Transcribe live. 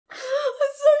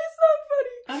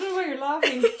I don't know why you're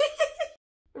laughing. It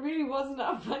really wasn't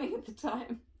that funny at the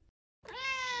time.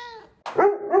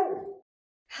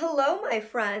 Hello, my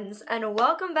friends, and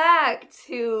welcome back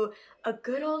to a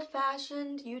good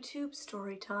old-fashioned YouTube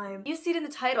story time. You see it in the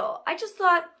title. I just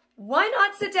thought, why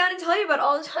not sit down and tell you about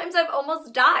all the times I've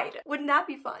almost died? Wouldn't that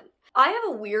be fun? I have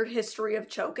a weird history of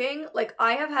choking. Like,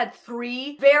 I have had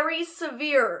 3 very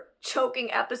severe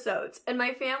choking episodes, and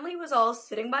my family was all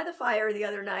sitting by the fire the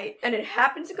other night, and it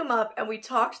happened to come up, and we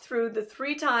talked through the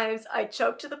 3 times I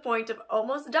choked to the point of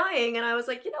almost dying, and I was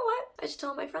like, you know what? I should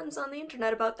tell my friends on the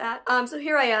internet about that. So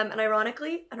here I am, and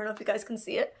ironically, I don't know if you guys can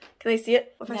see it. Can they see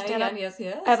it? If I stand up? Yes.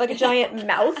 I have like a giant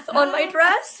mouth on my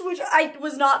dress, which I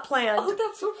was not planned. Oh,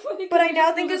 that's so funny. But I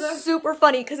now think it's super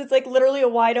funny because it's like literally a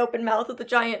wide open mouth with a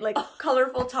giant like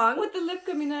colorful tongue. With the lip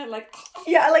coming out like...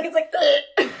 Yeah, like it's like...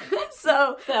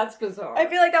 So... That's bizarre. I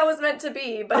feel like that was meant to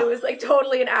be, but it was like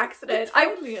totally an accident. It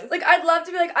totally is. Like, I'd love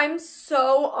to be like, I'm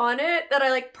so on it that I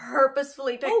like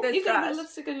purposefully picked this you got dress. a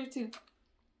lipstick on your tooth.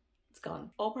 It's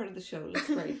gone. All part of the show. Looks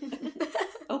great.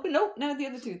 Open. Nope. Now the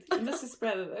other tooth. You must have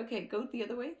spread it. Okay, go the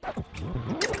other way.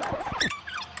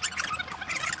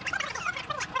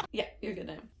 Yeah, you're good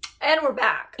now. And we're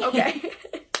back. Okay.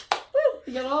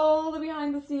 You got all the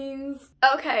behind the scenes.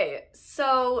 Okay,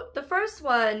 so the first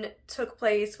one took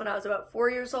place when I was about 4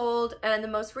 years old, and the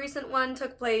most recent one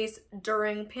took place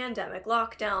during pandemic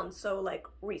lockdown, so like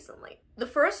recently. The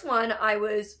first one, I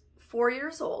was 4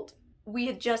 years old. We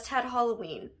had just had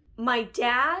Halloween. My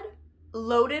dad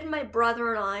loaded my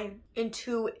brother and I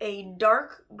into a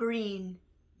dark green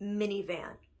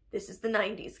minivan. This is the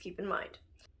 90s, keep in mind.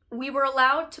 We were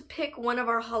allowed to pick one of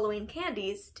our Halloween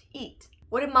candies to eat.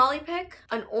 What did Molly pick?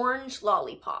 An orange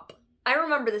lollipop. I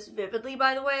remember this vividly,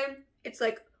 by the way. It's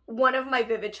like one of my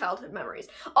vivid childhood memories.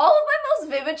 All of my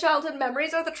most vivid childhood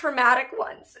memories are the traumatic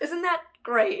ones. Isn't that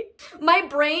great? My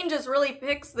brain just really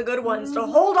picks the good ones to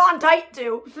hold on tight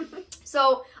to.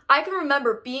 So I can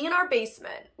remember being in our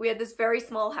basement. We had this very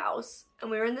small house,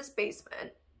 and we were in this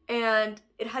basement, and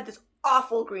it had this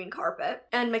awful green carpet,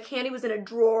 and my candy was in a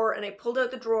drawer, and I pulled out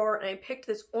the drawer and I picked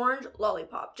this orange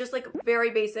lollipop, just like a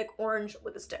very basic orange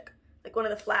with a stick, like one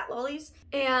of the flat lollies.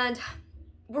 And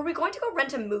were we going to go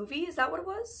rent a movie? Is that what it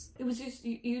was? It was just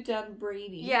you, Dad, and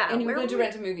Brady. Yeah. And you were going to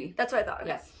rent a movie. That's what I thought. Okay.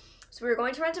 Yes. So we were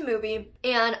going to rent a movie,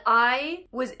 and I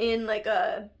was in like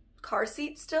a car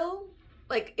seat still.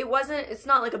 Like, it's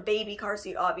not like a baby car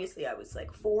seat, obviously. I was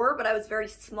like 4, but I was very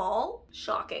small.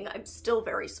 Shocking, I'm still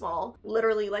very small.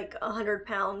 Literally like 100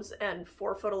 pounds and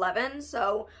 4'11",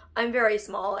 so I'm very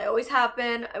small. I always have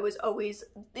been. I was always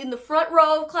in the front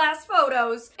row of class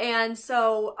photos, and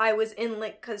so I was in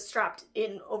like, strapped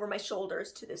in over my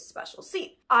shoulders to this special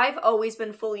seat. I've always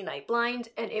been fully night blind,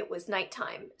 and it was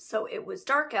nighttime, so it was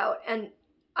dark out, and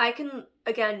I can,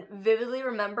 again, vividly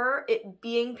remember it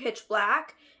being pitch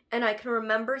black. And I can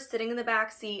remember sitting in the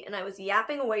back seat and I was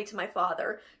yapping away to my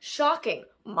father. Shocking.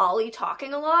 Molly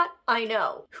talking a lot? I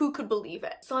know. Who could believe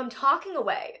it? So I'm talking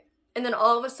away, and then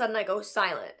all of a sudden I go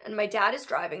silent, and my dad is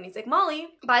driving, and he's like, Molly,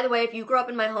 by the way, if you grew up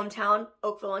in my hometown,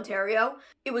 Oakville, Ontario,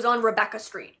 it was on Rebecca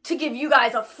Street. To give you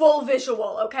guys a full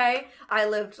visual, okay? I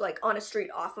lived like on a street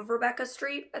off of Rebecca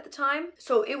Street at the time,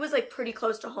 so it was like pretty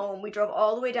close to home. We drove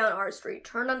all the way down our street,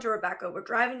 turned onto Rebecca, we're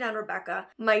driving down Rebecca.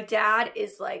 My dad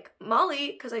is like,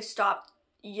 Molly, because I stopped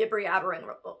yibber-yabbering,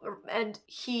 and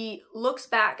he looks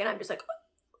back, and I'm just like,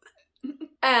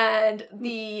 and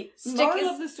the stick Moral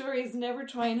of the story is never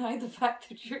try and hide the fact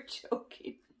that you're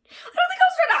joking. I don't think I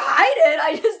was trying to hide it.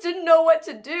 I just didn't know what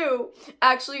to do.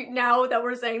 Actually, now that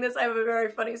we're saying this, I have a very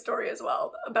funny story as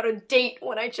well about a date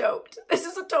when I choked. This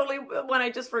is a totally one I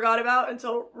just forgot about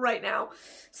until right now.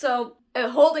 So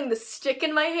I'm holding the stick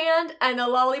in my hand, and the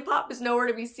lollipop is nowhere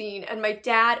to be seen. And my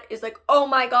dad is like, oh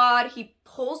my God. He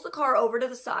pulls the car over to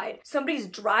the side. Somebody's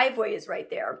driveway is right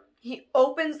there. He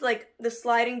opens like the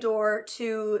sliding door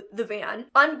to the van,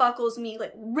 unbuckles me,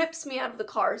 like rips me out of the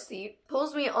car seat,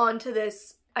 pulls me onto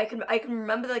this, I can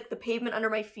remember like the pavement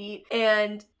under my feet,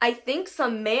 and I think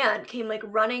some man came like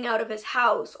running out of his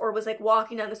house or was like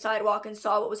walking down the sidewalk and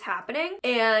saw what was happening,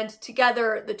 and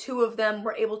together the two of them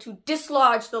were able to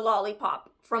dislodge the lollipop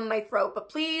from my throat. But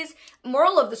please,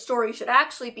 moral of the story should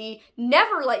actually be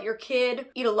never let your kid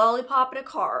eat a lollipop in a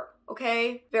car.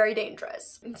 Okay? Very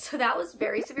dangerous. So that was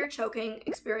very severe choking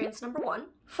experience number 1.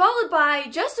 Followed by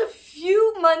just a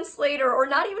few months later, or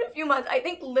not even a few months, I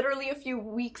think literally a few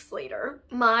weeks later,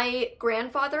 my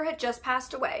grandfather had just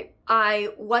passed away.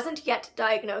 I wasn't yet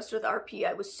diagnosed with RP.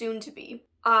 I was soon to be.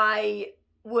 I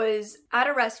was at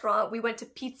a restaurant. We went to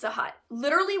Pizza Hut.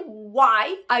 Literally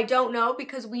why? I don't know,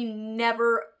 because we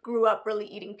never grew up really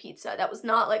eating pizza. That was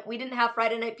not like, we didn't have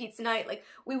Friday night pizza night. Like,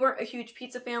 we weren't a huge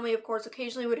pizza family. Of course,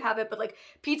 occasionally we would have it, but like,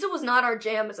 pizza was not our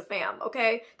jam as a fam,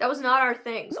 okay? That was not our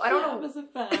thing. So I don't know. As a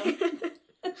fam.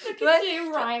 Look at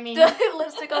you rhyming.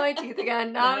 Lipstick on my teeth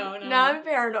again. Now I'm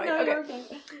paranoid. No, okay.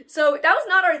 So that was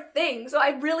not our thing. So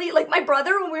I really, like, my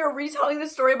brother, when we were retelling the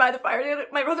story by the fire,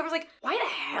 my brother was like, why the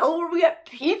hell were we at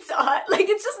Pizza Hut? Like,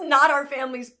 it's just not our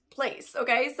family's place,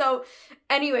 okay? So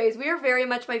anyways, we are very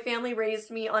much, my family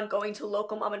raised me on going to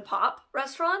local mom and pop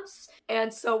restaurants.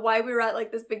 And so why we were at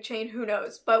like this big chain, who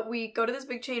knows? But we go to this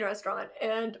big chain restaurant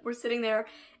and we're sitting there.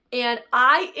 And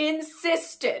I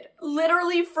insisted,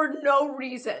 literally for no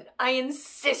reason, I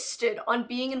insisted on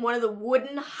being in one of the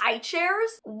wooden high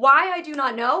chairs. Why, I do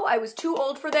not know. I was too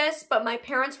old for this, but my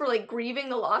parents were like grieving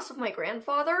the loss of my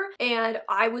grandfather, and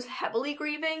I was heavily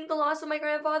grieving the loss of my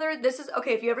grandfather. This is,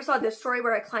 okay, if you ever saw this story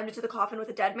where I climbed into the coffin with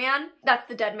a dead man, that's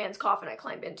the dead man's coffin I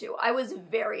climbed into. I was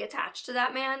very attached to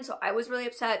that man, so I was really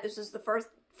upset. This was the first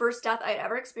death I had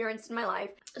ever experienced in my life.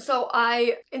 So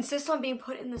I insist on being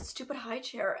put in this stupid high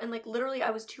chair, and like literally I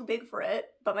was too big for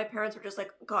it, but my parents were just like,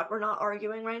 God, we're not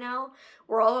arguing right now.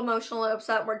 We're all emotional and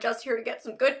upset. We're just here to get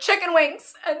some good chicken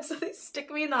wings. And so they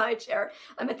stick me in the high chair.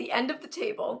 I'm at the end of the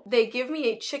table. They give me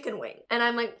a chicken wing and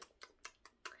I'm like,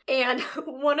 and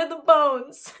one of the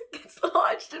bones gets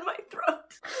lodged in my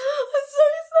throat. I'm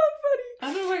sorry, it's not funny.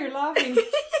 I don't know why you're laughing.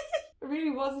 It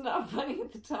really wasn't that funny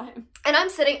at the time. And I'm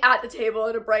sitting at the table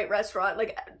at a bright restaurant,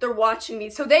 like, they're watching me.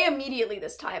 So they immediately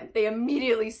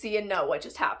see and know what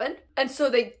just happened. And so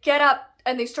they get up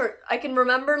and they start, I can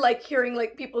remember, like, hearing,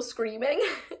 like, people screaming.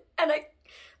 And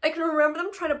I can remember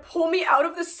them trying to pull me out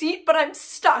of the seat, but I'm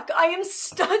stuck. I am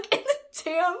stuck in the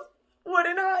damn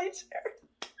wooden high chair.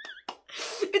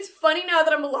 It's funny now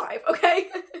that I'm alive, okay?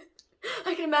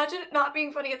 I can imagine it not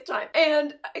being funny at the time.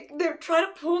 And they're trying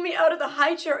to pull me out of the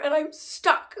high chair and I'm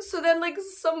stuck. So then like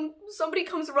somebody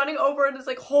comes running over and is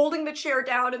like holding the chair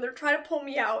down and they're trying to pull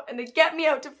me out and they get me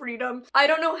out to freedom. I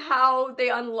don't know how they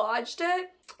unlodged it,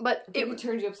 but it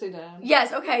turned you upside down.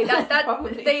 Yes, okay.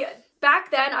 They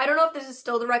back then, I don't know if this is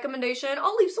still the recommendation.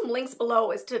 I'll leave some links below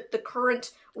as to the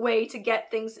current way to get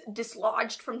things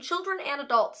dislodged from children and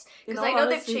adults. Because I know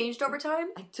they've changed over time.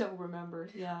 I don't remember,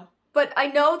 yeah. But I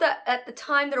know that at the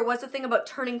time there was a thing about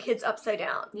turning kids upside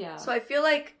down. Yeah. So I feel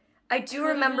like I do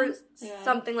remember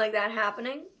something like that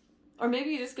happening. Or maybe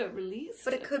you just got released.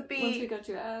 But it could be. Once we got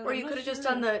you out. Or you could have just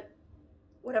done the,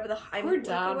 whatever, the Heimlich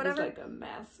or whatever. Her dad was like a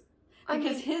mess.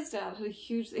 Because his dad had a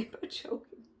huge thing about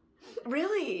choking.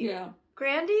 Really? Yeah.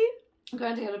 Grandy?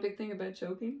 Grandy had a big thing about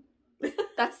choking.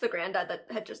 That's the granddad that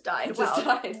had just died.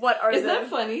 Died. What are Isn't that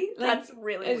funny? Like, that's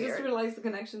really weird. I just realized the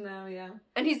connection now, yeah.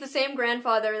 And he's the same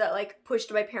grandfather that like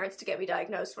pushed my parents to get me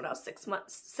diagnosed when I was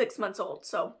 6 months old.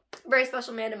 So very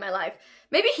special man in my life.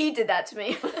 Maybe he did that to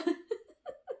me.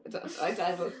 I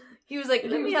doubt it. He was like,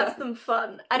 let me have some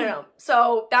fun. I don't know.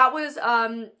 So that was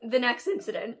the next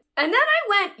incident. And then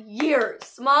I went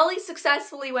years. Molly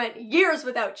successfully went years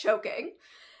without choking.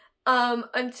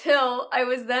 Until I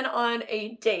was then on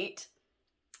a date.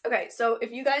 Okay, so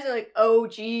if you guys are like, oh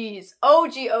geez,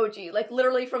 OG, like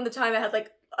literally from the time I had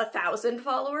like 1,000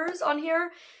 followers on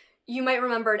here, you might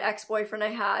remember an ex-boyfriend I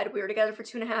had. We were together for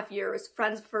 2.5 years,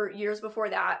 friends for years before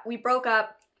that. We broke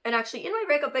up, and actually in my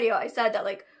breakup video, I said that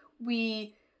like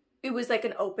it was like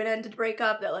an open-ended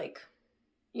breakup that like,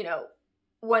 you know,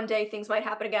 one day things might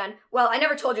happen again. Well, I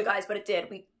never told you guys, but it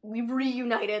did. We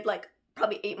reunited like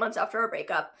probably 8 months after our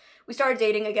breakup. We started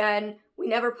dating again. We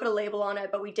never put a label on it,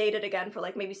 but we dated again for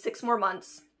like maybe 6 more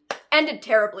months. Ended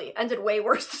terribly. Ended way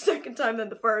worse the second time than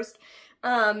the first.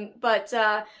 But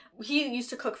he used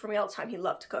to cook for me all the time. He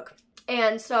loved to cook.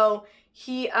 And so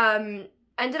he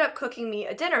ended up cooking me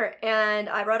a dinner, and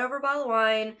I brought over a bottle of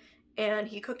wine, and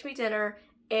he cooked me dinner,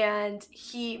 and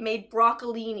he made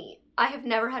broccolini. I have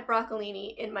never had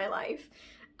broccolini in my life.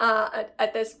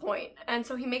 At this point. And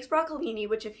so he makes broccolini,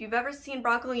 which if you've ever seen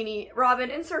broccolini,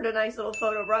 Robin, insert a nice little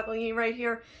photo of broccolini right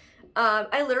here.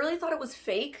 I literally thought it was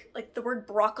fake. Like the word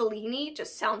broccolini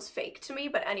just sounds fake to me,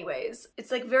 but anyways,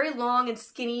 it's like very long and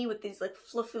skinny with these like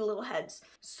fluffy little heads.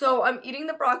 So I'm eating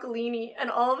the broccolini and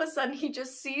all of a sudden he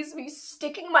just sees me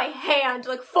sticking my hand,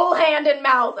 like full hand in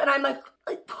mouth, and I'm like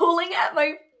pulling at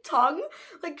my tongue,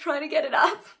 like trying to get it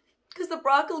up. Because the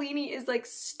broccolini is like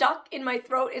stuck in my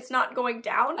throat. It's not going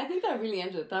down. I think that really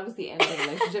ended. That was the end of the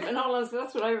relationship. And all honesty,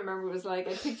 that's what I remember. It was like,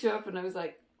 I picked you up and I was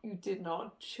like, you did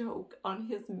not choke on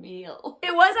his meal.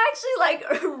 It was actually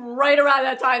like right around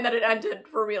that time that it ended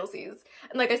for realsies.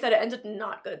 And like I said, it ended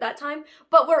not good that time.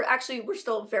 But we're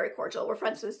still very cordial. We're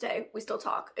friends to this day. We still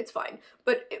talk. It's fine.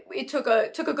 But it took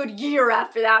a good year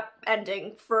after that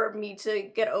ending for me to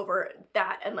get over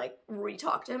that and like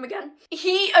re-talk to him again.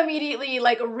 He immediately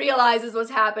like realizes what's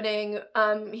happening.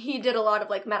 He did a lot of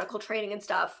like medical training and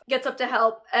stuff. Gets up to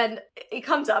help and it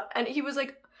comes up and he was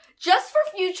like, just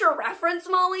for future reference,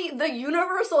 Molly, the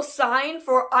universal sign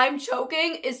for I'm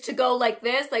choking is to go like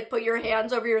this, like put your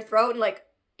hands over your throat and like,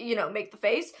 you know, make the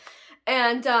face.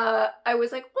 And I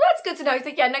was like, well, that's good to know. He's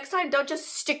like, yeah, next time don't just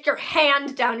stick your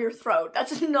hand down your throat.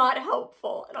 That's not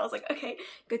helpful. And I was like, okay,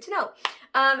 good to know.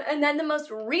 And then the most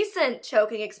recent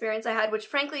choking experience I had, which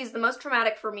frankly is the most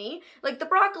traumatic for me, like the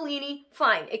broccolini,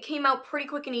 fine. It came out pretty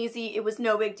quick and easy. It was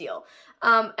no big deal.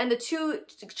 And the two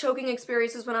choking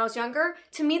experiences when I was younger,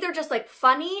 to me, they're just like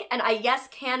funny. And I, yes,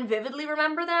 can vividly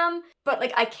remember them, but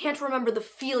like I can't remember the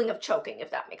feeling of choking,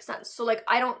 if that makes sense. So like,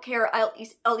 I don't care. I'll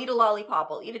eat a lollipop.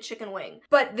 I'll eat a chicken wing.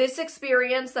 But this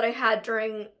experience that I had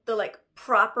during the like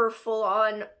proper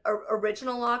full-on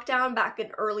original lockdown back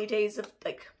in early days of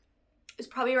like, it was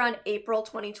probably around April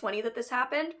 2020 that this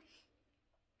happened.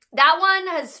 That one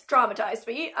has traumatized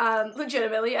me,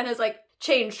 legitimately, and has like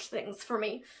changed things for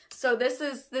me. So this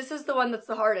is the one that's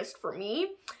the hardest for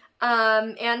me,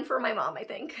 and for my mom, I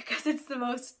think, because it's the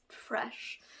most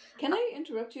fresh. Can I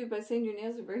interrupt you by saying your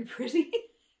nails are very pretty?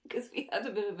 Because we had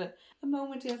a bit of a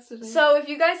moment yesterday. So if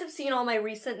you guys have seen all my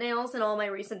recent nails and all my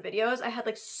recent videos, I had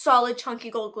like solid chunky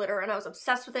gold glitter and I was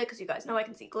obsessed with it because you guys know I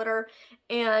can see glitter.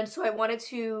 And so I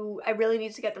really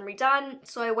needed to get them redone.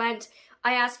 So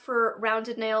I asked for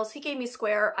rounded nails. He gave me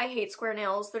square. I hate square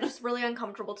nails. They're just really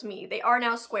uncomfortable to me. They are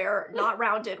now square, not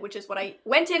rounded, which is what I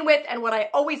went in with and what I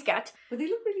always get. But they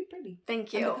look really pretty.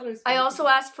 Thank you. I also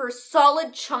asked for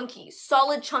solid chunky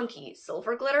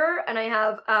silver glitter, and I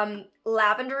have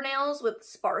lavender nails with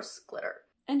sparse glitter.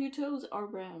 And your toes are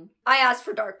brown. I asked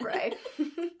for dark gray.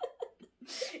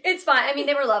 It's fine. I mean,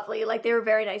 they were lovely. Like, they were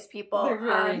very nice people. They're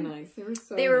very nice.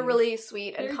 They were really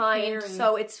sweet and kind. Caring.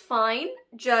 So it's fine.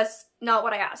 Just not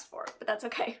what I asked for. But that's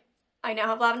okay. I now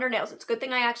have lavender nails. It's a good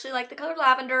thing I actually like the color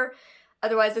lavender.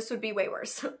 Otherwise, this would be way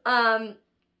worse. But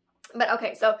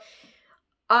okay, so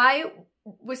I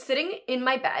was sitting in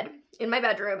my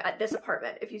bedroom at this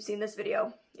apartment. If you've seen this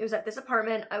video, it was at this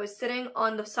apartment. I was sitting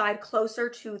on the side closer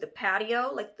to the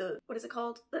patio, like what is it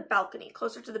called? The balcony,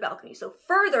 closer to the balcony. So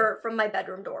further from my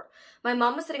bedroom door. My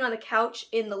mom was sitting on the couch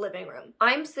in the living room.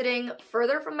 I'm sitting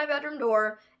further from my bedroom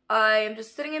door. I am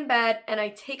just sitting in bed and I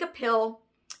take a pill.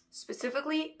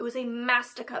 Specifically, it was a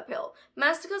Mastica pill.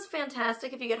 Mastica is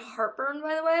fantastic if you get heartburn,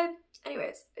 by the way.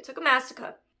 Anyways, I took a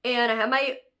Mastica and I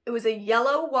had it was a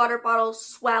yellow water bottle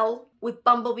Swell with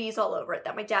bumblebees all over it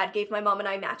that my dad gave my mom and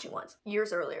I matching ones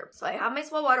years earlier. So I have my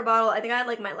Swell water bottle. I think I had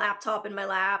like my laptop in my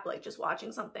lap, like just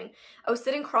watching something. I was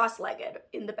sitting cross-legged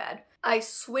in the bed. I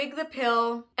swig the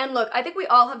pill. And look, I think we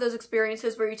all have those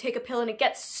experiences where you take a pill and it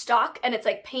gets stuck and it's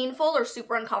like painful or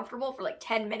super uncomfortable for like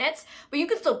 10 minutes, but you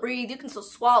can still breathe, you can still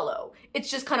swallow.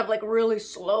 It's just kind of like really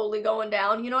slowly going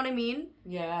down, you know what I mean?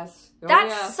 Yes. Oh, that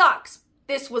yeah. sucks.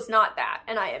 This was not that,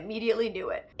 and I immediately knew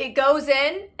it. It goes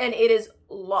in, and it is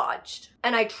lodged.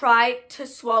 And I try to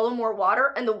swallow more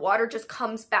water, and the water just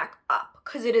comes back up,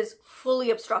 because it is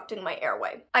fully obstructing my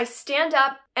airway. I stand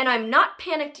up, and I'm not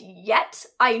panicked yet.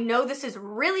 I know this is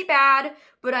really bad,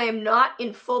 but I am not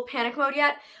in full panic mode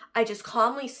yet. I just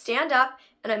calmly stand up,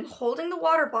 and I'm holding the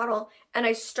water bottle, and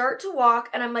I start to walk,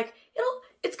 and I'm like,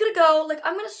 it's gonna go. Like,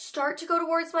 I'm gonna start to go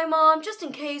towards my mom, just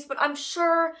in case, but I'm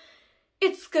sure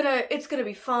it's gonna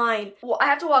be fine. Well, I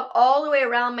have to walk all the way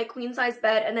around my queen size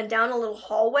bed and then down a little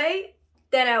hallway,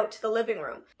 then out to the living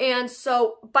room. And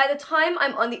so by the time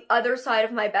I'm on the other side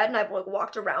of my bed and I've like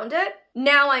walked around it,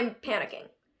 now I'm panicking.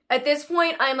 At this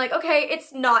point, I'm like, okay,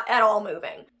 it's not at all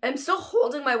moving. I'm still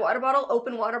holding my water bottle,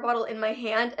 open water bottle in my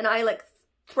hand, and I like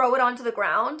throw it onto the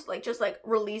ground, like just like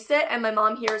release it, and my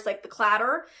mom hears like the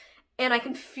clatter, and I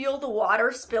can feel the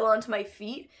water spill onto my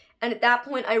feet. And at that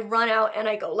point, I run out and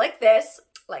I go like this,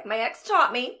 like my ex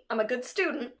taught me. I'm a good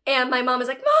student. And my mom is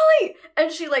like, Molly!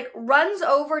 And she like runs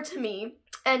over to me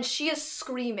and she is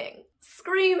screaming.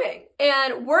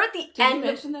 And we're at the end. Did you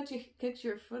mention that you kicked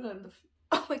your foot on the...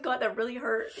 Oh my god, that really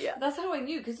hurt. Yeah. That's how I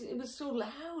knew, because it was so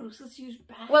loud. It was this huge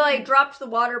bang. Well, I dropped the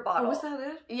water bottle. Oh, was that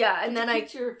it? Yeah, and then I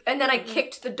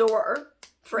kicked the door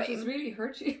frame. Which has really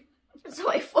hurt you. So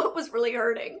my foot was really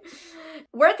hurting.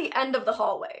 We're at the end of the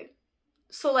hallway.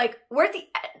 So, like, we're at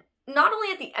not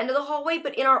only at the end of the hallway,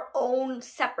 but in our own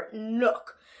separate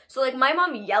nook. So, like, my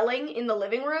mom yelling in the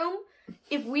living room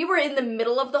if we were in the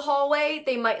middle of the hallway,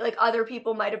 they might, like, other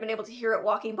people might have been able to hear it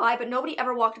walking by, but nobody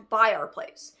ever walked by our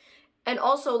place. And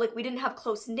also, like, we didn't have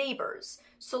close neighbors,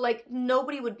 so, like,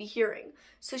 nobody would be hearing.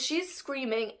 So she's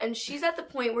screaming, and she's at the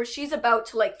point where she's about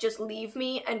to, like, just leave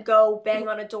me and go bang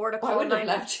on a door to call 911. I wouldn't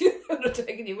have left you. I would have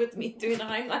taken you with me doing a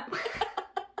Heimlich.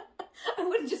 I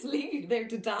wouldn't just leave you there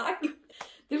to die.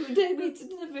 We didn't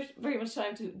have very much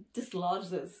time to dislodge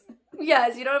this.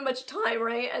 Yes, you don't have much time,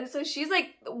 right? And so she's,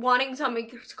 like, wanting somebody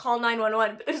to call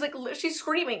 911, but there's, like, she's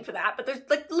screaming for that, but there's,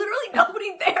 like, literally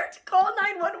nobody there to call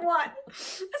 911.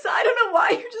 So I don't know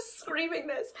why you're just screaming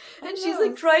this. And she's,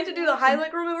 like, trying to do the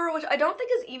Heimlich remover, which I don't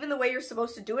think is even the way you're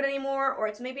supposed to do it anymore, or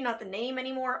it's maybe not the name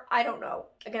anymore. I don't know.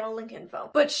 Again, I'll link info.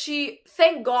 But she,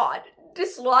 thank God,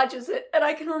 dislodges it, and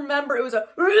I can remember it was a,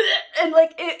 and,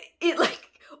 like, it like,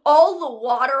 all the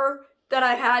water that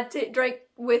I had to drink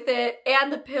with it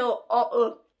and the pill,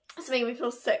 it's making me feel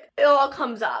sick. It all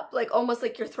comes up, like almost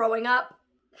like you're throwing up,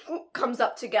 comes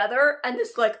up together, and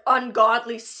this like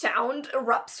ungodly sound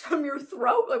erupts from your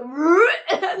throat, like,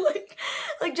 and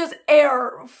like just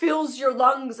air fills your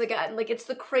lungs again. Like it's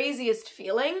the craziest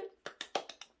feeling.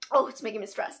 Oh, it's making me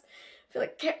stressed. I feel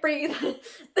like I can't breathe.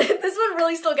 This one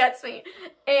really still gets me.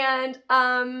 And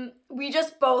we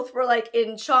just both were like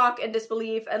in shock and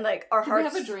disbelief, and like our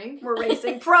hearts have a drink? were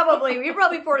racing. Probably. We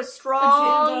probably poured a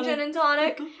strong gin and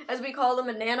tonic, as we call them,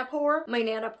 a Nana pour. My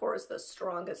Nana pour is the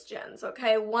strongest gins,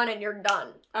 okay? One and you're done.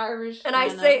 Irish and Nana.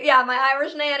 I say, yeah, my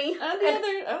Irish nanny.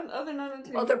 The other Nana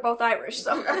too. Well, they're both Irish,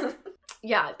 so...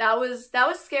 Yeah, that was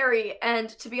scary, and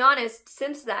to be honest,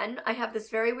 since then, I have this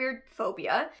very weird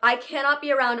phobia. I cannot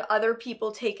be around other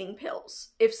people taking pills.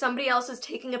 If somebody else is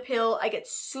taking a pill, I get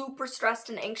super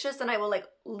stressed and anxious, and I will, like,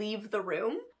 leave the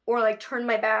room, or, like, turn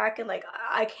my back, and, like,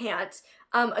 I can't,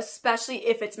 especially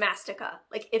if it's Mastica.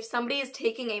 Like, if somebody is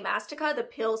taking a Mastica, the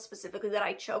pill specifically that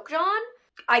I choked on,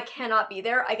 I cannot be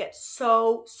there. I get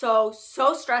so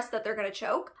stressed that they're gonna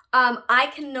choke. I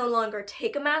can no longer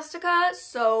take a Mastica,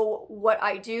 so what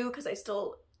I do, because I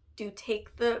still do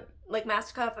take the, like,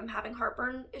 Mastica if I'm having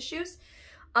heartburn issues,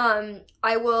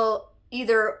 I will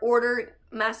either order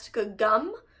Mastica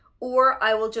gum, or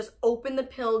I will just open the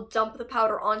pill, dump the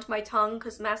powder onto my tongue,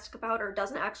 because Mastica powder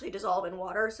doesn't actually dissolve in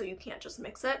water, so you can't just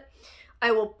mix it.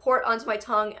 I will pour it onto my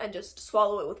tongue and just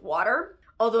swallow it with water.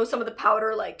 Although some of the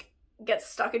powder, like, gets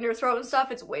stuck in your throat and stuff,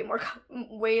 it's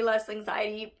way less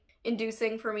anxiety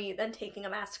inducing for me than taking a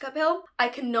Mastica pill. I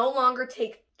can no longer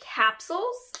take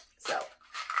capsules, so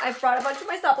I've brought a bunch of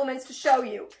my supplements to show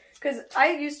you, because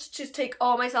I used to just take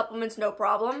all my supplements no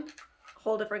problem.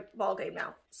 Whole different ballgame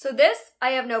now. So this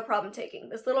I have no problem taking.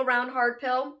 This little round hard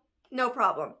pill, no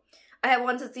problem. I have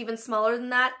ones that's even smaller than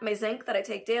that, my zinc that I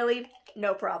take daily,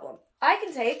 no problem. I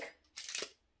can take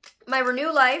my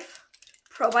Renew Life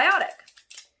probiotic.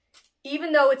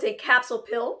 Even though it's a capsule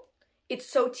pill, it's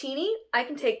so teeny, I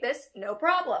can take this, no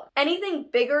problem. Anything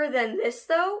bigger than this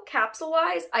though,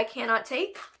 capsule-wise, I cannot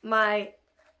take. My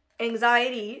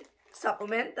anxiety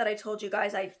supplement that I told you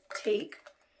guys I take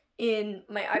in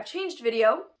my I've Changed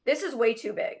video, this is way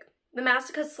too big. The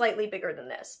Mastica is slightly bigger than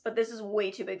this, but this is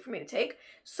way too big for me to take.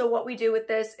 So what we do with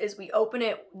this is we open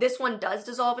it. This one does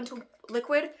dissolve into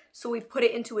liquid, so we put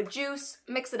it into a juice,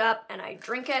 mix it up, and I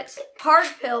drink it. Hard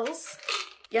pills.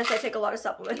 Yes, I take a lot of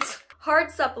supplements.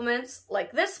 Hard supplements,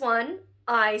 like this one,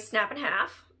 I snap in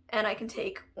half, and I can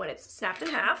take when it's snapped in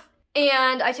half.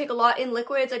 And I take a lot in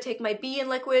liquids. I take my B in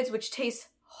liquids, which tastes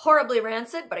horribly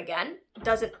rancid, but again,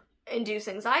 doesn't induce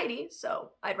anxiety, so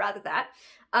I'd rather that.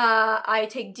 I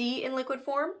take D in liquid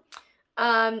form.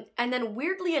 And then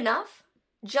weirdly enough,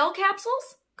 gel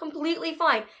capsules, completely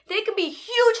fine. They can be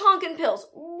huge honkin' pills,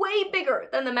 way bigger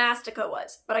than the Mastica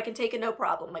was, but I can take it no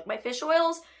problem. Like my fish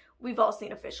oils, we've all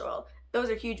seen a fish oil. Those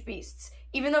are huge beasts.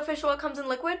 Even though fish oil comes in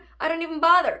liquid, I don't even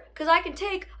bother, because I can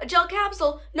take a gel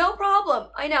capsule, no problem.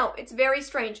 I know, it's very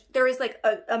strange. There is like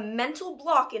a mental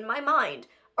block in my mind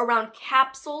around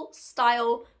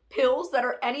capsule-style pills that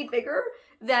are any bigger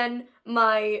than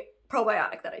my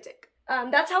probiotic that I take.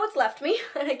 That's how it's left me,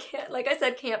 and I can't, like I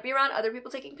said, can't be around other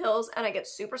people taking pills, and I get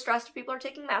super stressed if people are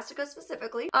taking Mastica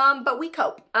specifically, but we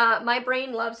cope. My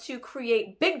brain loves to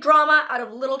create big drama out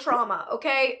of little trauma,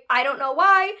 okay? I don't know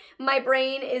why, my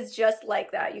brain is just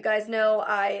like that. You guys know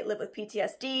I live with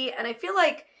PTSD, and I feel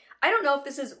like, I don't know if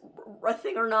this is a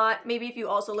thing or not, maybe if you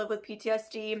also live with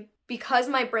PTSD, because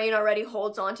my brain already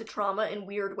holds on to trauma in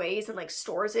weird ways and like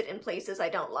stores it in places I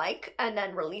don't like and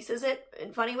then releases it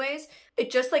in funny ways, it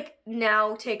just like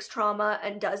now takes trauma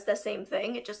and does the same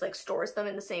thing. It just like stores them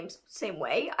in the same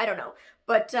way. I don't know.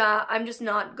 But I'm just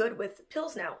not good with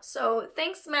pills now. So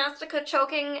thanks, Mastica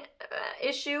choking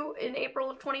issue in April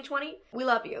of 2020. We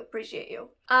love you. Appreciate you.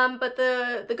 But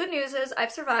the good news is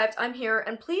I've survived. I'm here.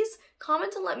 And please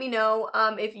comment and let me know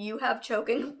if you have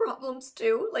choking problems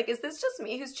too. Like, is this just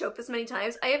me who's choked this many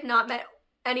times? I have not met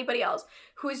anybody else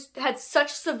who's had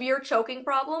such severe choking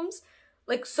problems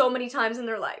like so many times in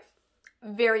their life.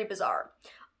 Very bizarre.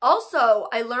 Also,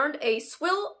 I learned a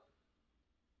swill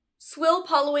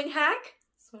swallowing hack.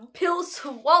 Pill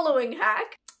swallowing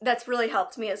hack that's really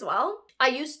helped me as well. I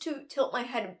used to tilt my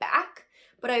head back,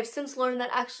 but I've since learned that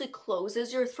actually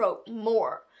closes your throat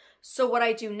more. So what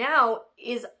I do now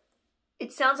is,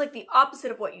 it sounds like the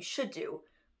opposite of what you should do,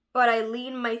 but I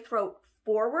lean my throat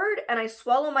forward and I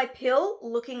swallow my pill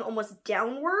looking almost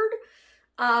downward,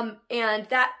 and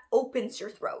that opens your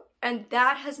throat. And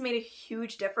that has made a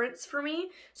huge difference for me.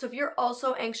 So if you're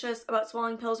also anxious about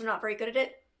swallowing pills or not very good at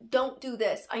it, don't do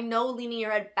this. I know leaning your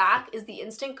head back is the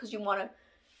instinct because you want to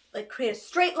like create a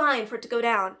straight line for it to go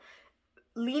down.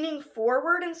 Leaning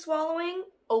forward and swallowing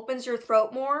opens your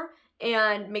throat more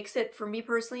and makes it, for me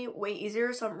personally, way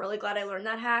easier. So I'm really glad I learned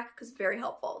that hack because it's very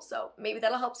helpful. So maybe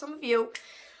that'll help some of you.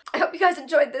 I hope you guys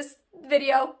enjoyed this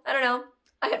video. I don't know.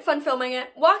 I had fun filming it.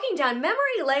 Walking down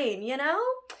memory lane, you know?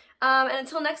 And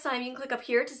until next time, you can click up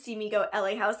here to see me go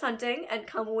LA house hunting and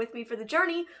come with me for the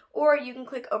journey, or you can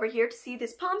click over here to see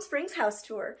this Palm Springs house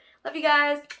tour. Love you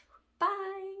guys. Bye.